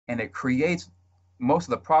and it creates most of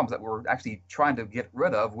the problems that we're actually trying to get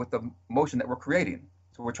rid of with the motion that we're creating.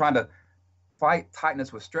 So we're trying to fight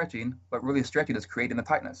tightness with stretching, but really stretching is creating the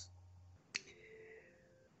tightness.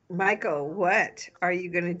 Michael, what are you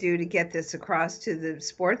going to do to get this across to the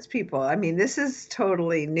sports people? I mean, this is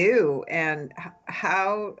totally new. And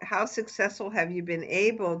how successful have you been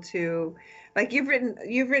able to, like you've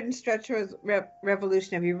written Stretch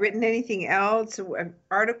Revolution. Have you written anything else?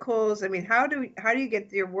 Articles? I mean, how do you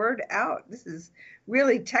get your word out? This is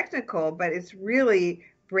really technical, but it's really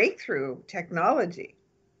breakthrough technology.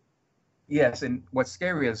 Yes, and what's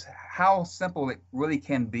scary is how simple it really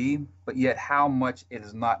can be, but yet how much it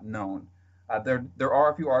is not known. There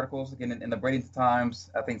are a few articles again in the Bradenton Times,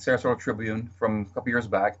 I think Sarasota Tribune from a couple years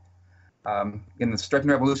back. The Stretching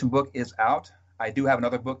Revolution book is out. I do have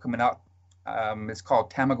another book coming out. It's called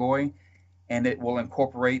Tamagoy, and it will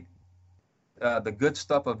incorporate the good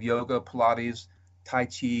stuff of yoga, Pilates, Tai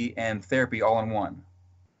Chi, and therapy all in one.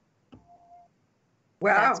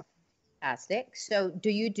 Wow. That's fantastic. So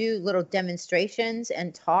do you do little demonstrations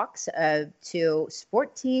and talks to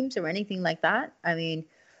sport teams or anything like that? I mean,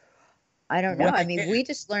 I don't know. I mean, we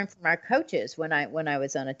just learned from our coaches when I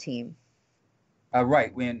was on a team.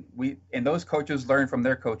 Right. And those coaches learn from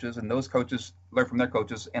their coaches, and those coaches learn from their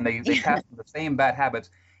coaches, and they pass the same bad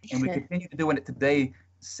habits. And we continue doing it today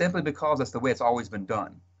simply because that's the way it's always been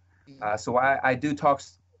done. So I do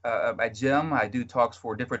talks at gym. I do talks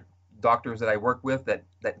for different doctors that I work with that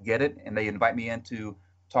get it, and they invite me in to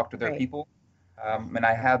talk to their people. And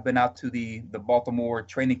I have been out to the Baltimore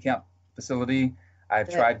training camp facility. I've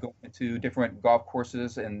tried going to different golf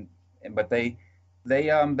courses, but they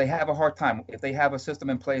have a hard time. If they have a system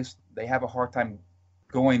in place, they have a hard time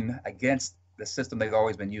going against the system they've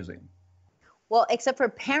always been using. Well, except for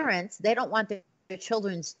parents, they don't want their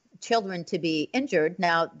children to be injured.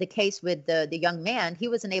 Now, the case with the young man, he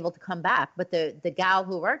wasn't able to come back, but the gal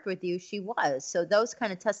who worked with you, she was. So those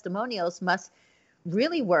kind of testimonials must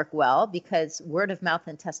really work well, because word of mouth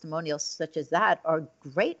and testimonials such as that are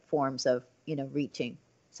great forms of, reaching.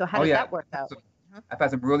 So how did that work out? I've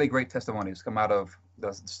had some really great testimonies come out of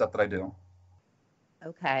the stuff that I do.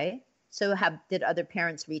 Okay. So did other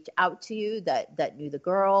parents reach out to you that knew the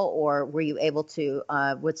girl, or were you able to,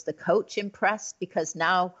 was the coach impressed because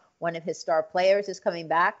now one of his star players is coming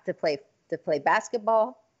back to play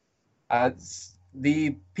basketball?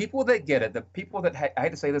 The people that get it, the people that, I hate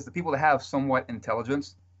to say this, the people that have somewhat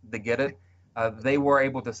intelligence that get it, they were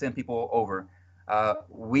able to send people over.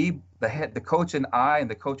 The coach and I and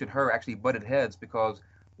the coach and her actually butted heads because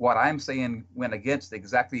what I'm saying went against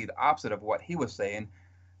exactly the opposite of what he was saying.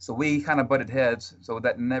 So we kind of butted heads, so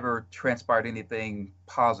that never transpired anything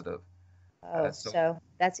positive. Oh, so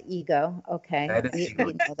that's ego. Okay. That is ego.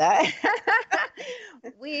 We know that.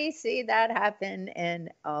 We see that happen in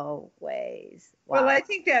all ways. Wow. Well, I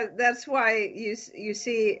think that's why you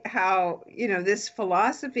see how, this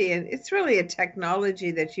philosophy, and it's really a technology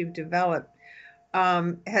that you've developed,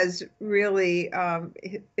 has really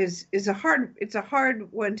is a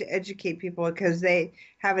hard one to educate people because they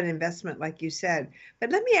have an investment, like you said.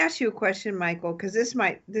 But let me ask you a question, Michael, because this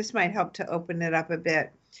might help to open it up a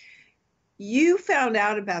bit. You found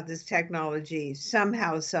out about this technology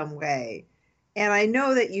somehow, some way, and I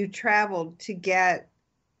know that you traveled to get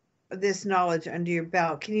this knowledge under your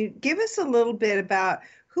belt. Can you give us a little bit about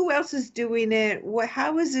who else is doing it?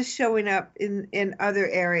 How is this showing up in other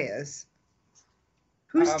areas?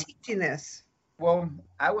 Who's teaching this? Well,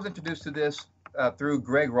 I was introduced to this through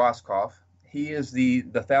Greg Roscoff. He is the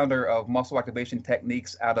founder of Muscle Activation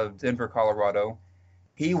Techniques out of Denver, Colorado.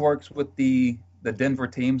 He works with the Denver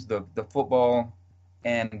teams, the football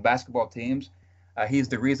and basketball teams. He's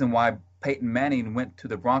the reason why Peyton Manning went to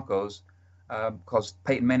the Broncos, because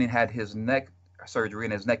Peyton Manning had his neck surgery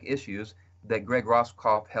and his neck issues that Greg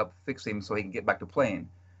Roscoff helped fix him so he can get back to playing.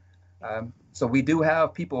 So we do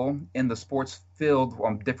have people in the sports field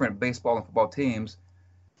on different baseball and football teams,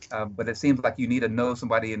 but it seems like you need to know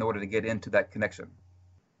somebody in order to get into that connection.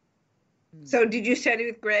 So did you study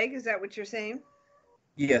with Greg? Is that what you're saying?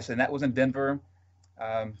 Yes, and that was in Denver.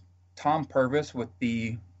 Tom Purvis with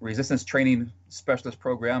the Resistance Training Specialist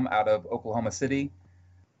Program out of Oklahoma City.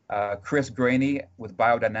 Chris Graney with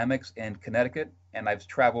Biodynamics in Connecticut. And I've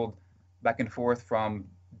traveled back and forth from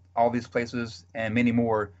all these places and many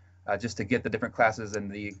more just to get the different classes and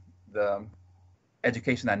the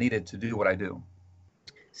education I needed to do what I do.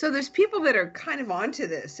 So there's people that are kind of onto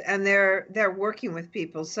this, and they're working with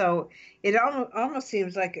people. So it almost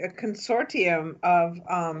seems like a consortium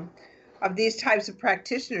of these types of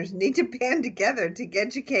practitioners need to band together to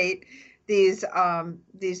educate these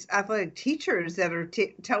athletic teachers that are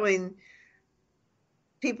telling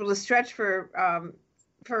people to stretch for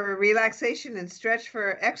relaxation and stretch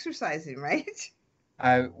for exercising, right?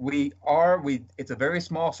 It's a very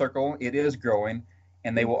small circle. It is growing,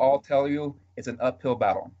 and they will all tell you it's an uphill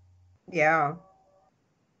battle. Yeah.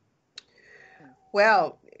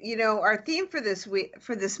 Well, our theme for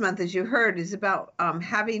this month, as you heard, is about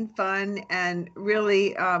having fun and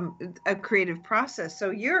really a creative process.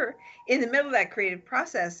 So you're in the middle of that creative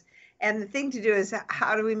process, and the thing to do is,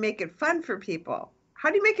 how do we make it fun for people? How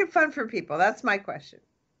do you make it fun for people? That's my question.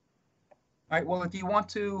 All right. Well, if you want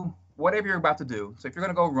to, whatever you're about to do, so if you're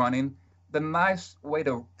going to go running, the nice way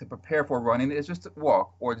to prepare for running is just to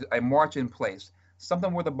walk or a march in place,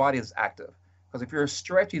 something where the body is active. Because if you're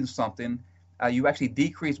stretching something, you actually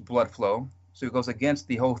decrease blood flow. So it goes against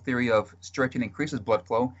the whole theory of stretching increases blood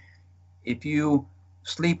flow. If you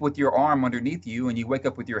sleep with your arm underneath you and you wake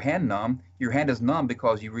up with your hand numb, your hand is numb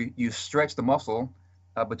because you stretch the muscle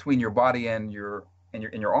between your body and your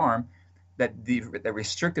arm that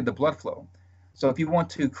restricted the blood flow. So if you want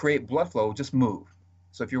to create blood flow, just move.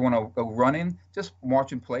 So if you want to go running, just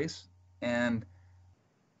march in place. And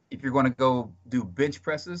if you're going to go do bench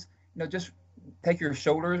presses, just take your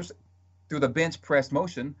shoulders through the bench press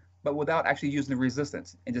motion, but without actually using the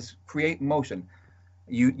resistance, and just create motion.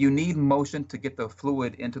 You need motion to get the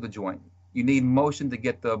fluid into the joint. You need motion to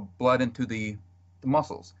get the blood into the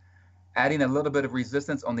muscles. Adding a little bit of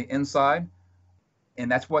resistance on the inside, and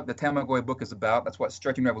that's what the Tamagoy book is about. That's what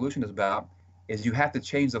Stretching Revolution is about, is you have to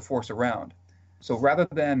change the force around. So rather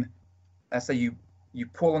than, let's say you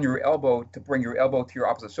pull on your elbow to bring your elbow to your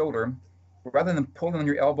opposite shoulder, rather than pulling on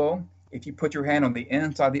your elbow, if you put your hand on the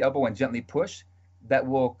inside of the elbow and gently push, that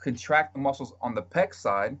will contract the muscles on the pec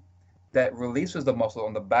side, that releases the muscle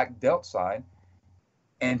on the back delt side,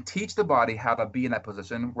 and teach the body how to be in that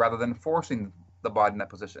position rather than forcing the body in that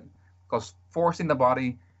position. Because forcing the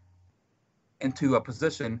body into a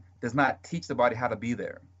position does not teach the body how to be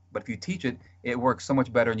there. But if you teach it, it works so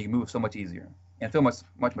much better and you move so much easier and feel much,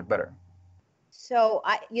 much, much better. So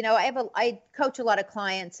I coach a lot of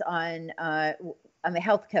clients on, I'm a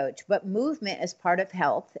health coach, but movement is part of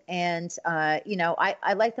health. And,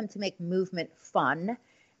 I like them to make movement fun,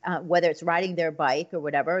 whether it's riding their bike or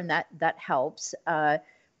whatever, and that helps.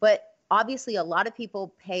 But obviously a lot of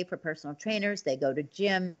people pay for personal trainers. They go to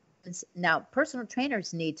gyms. Now, personal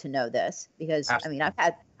trainers need to know this because Absolutely.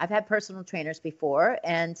 I've had personal trainers before.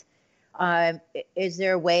 And is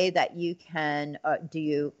there a way that you can, do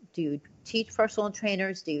you teach personal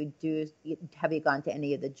trainers? Have you gone to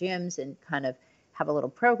any of the gyms and kind of have a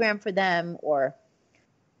little program for them? Or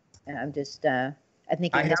I'm just, I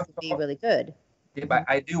think this would be really good. Yeah, but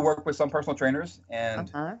I do work with some personal trainers,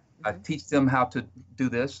 and I teach them how to do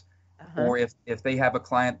this. Or if they have a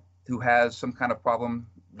client who has some kind of problem,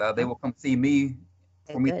 they will come see me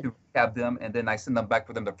for me to rehab them, and then I send them back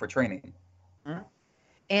for them for training.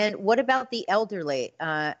 And what about the elderly?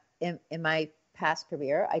 In my past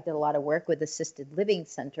career, I did a lot of work with assisted living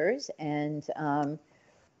centers, and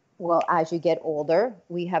as you get older,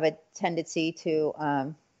 we have a tendency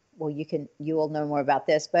to, you will know more about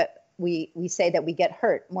this, but we say that we get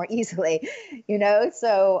hurt more easily,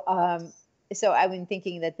 So I've been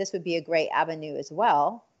thinking that this would be a great avenue as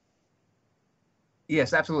well.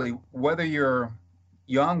 Yes, absolutely. Whether you're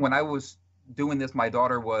young, when I was doing this, my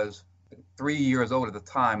daughter was 3 years old at the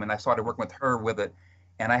time, and I started working with her with it.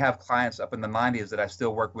 And I have clients up in the 90s that I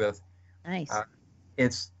still work with. Nice.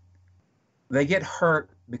 They get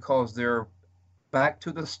hurt because they're back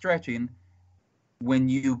to the stretching.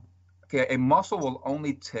 A muscle will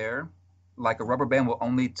only tear, like a rubber band will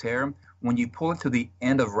only tear when you pull it to the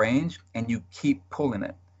end of range and you keep pulling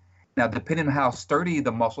it. Now, depending on how sturdy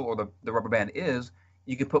the muscle or the rubber band is,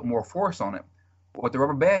 you can put more force on it. With the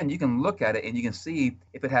rubber band, you can look at it and you can see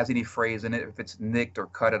if it has any frays in it, if it's nicked or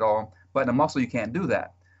cut at all. But in a muscle, you can't do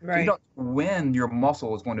that. Right. So you don't know when your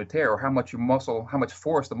muscle is going to tear or how much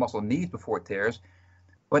force the muscle needs before it tears.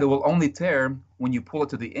 But it will only tear when you pull it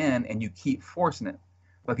to the end and you keep forcing it.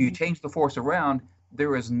 But if you change the force around,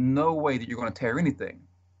 there is no way that you're going to tear anything.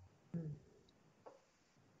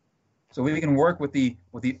 So we can work with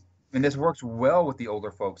and this works well with the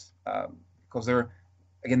older folks because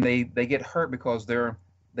they get hurt because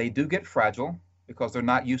they do get fragile because they're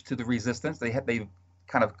not used to the resistance. They've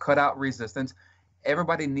kind of cut out resistance.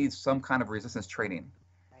 Everybody needs some kind of resistance training,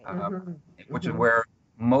 which is where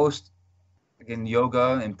most,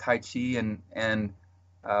 yoga and Tai Chi and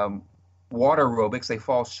water aerobics, they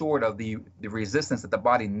fall short of the resistance that the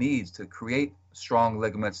body needs to create strong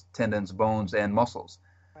ligaments, tendons, bones, and muscles.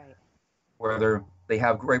 Right. Where they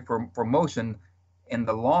have great for motion, in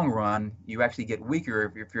the long run, you actually get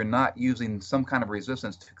weaker if you're not using some kind of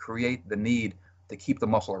resistance to create the need to keep the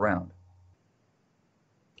muscle around.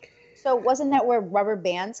 So wasn't that where rubber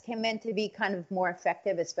bands came in to be kind of more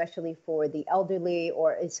effective, especially for the elderly,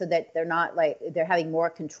 or so that they're not like they're having more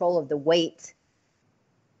control of the weight?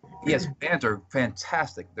 Yes, bands are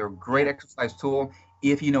fantastic. They're a great exercise tool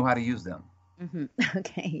if you know how to use them. Mm-hmm.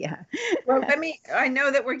 Okay, yeah. Well, I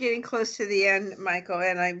know that we're getting close to the end, Michael,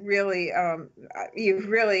 and I really, you've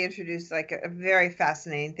really introduced like a very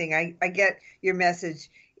fascinating thing. I get your message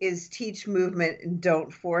is teach movement and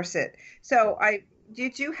don't force it. So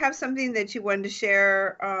did you have something that you wanted to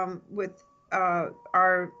share with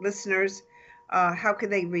our listeners? How can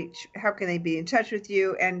they be in touch with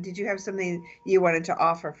you? And did you have something you wanted to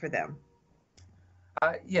offer for them?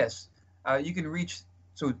 Yes, you can reach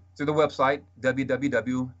through the website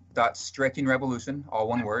www.stretchingrevolution, all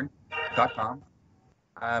one word, .com.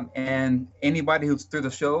 And anybody who's through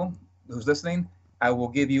the show who's listening, I will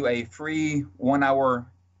give you a free 1 hour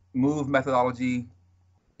move methodology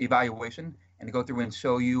evaluation and go through and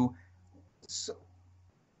show you,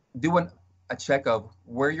 doing a check of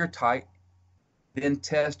where you're tight, then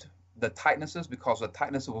test the tightnesses, because the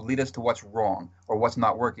tightness will lead us to what's wrong or what's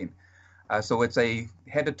not working. So it's a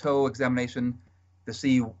head to toe examination to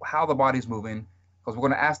see how the body's moving, because we're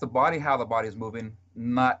going to ask the body how the body's moving,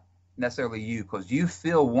 not necessarily you, because you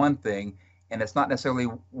feel one thing and it's not necessarily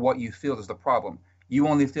what you feel is the problem. You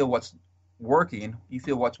only feel what's working. You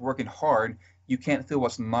feel what's working hard. You can't feel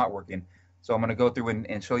what's not working. So I'm going to go through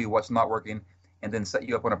and show you what's not working, and then set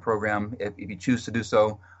you up on a program if you choose to do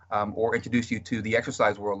so, or introduce you to the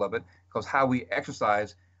exercise world of it, because how we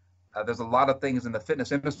exercise, there's a lot of things in the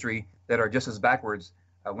fitness industry that are just as backwards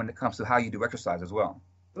when it comes to how you do exercise as well.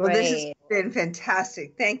 Well, this has been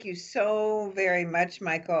fantastic. Thank you so very much,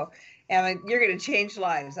 Michael. And you're going to change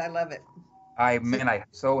lives. I love it. I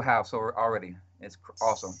so already. It's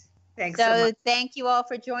awesome. Thanks so much. Thank you all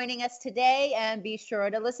for joining us today, and be sure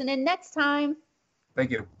to listen in next time.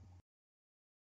 Thank you.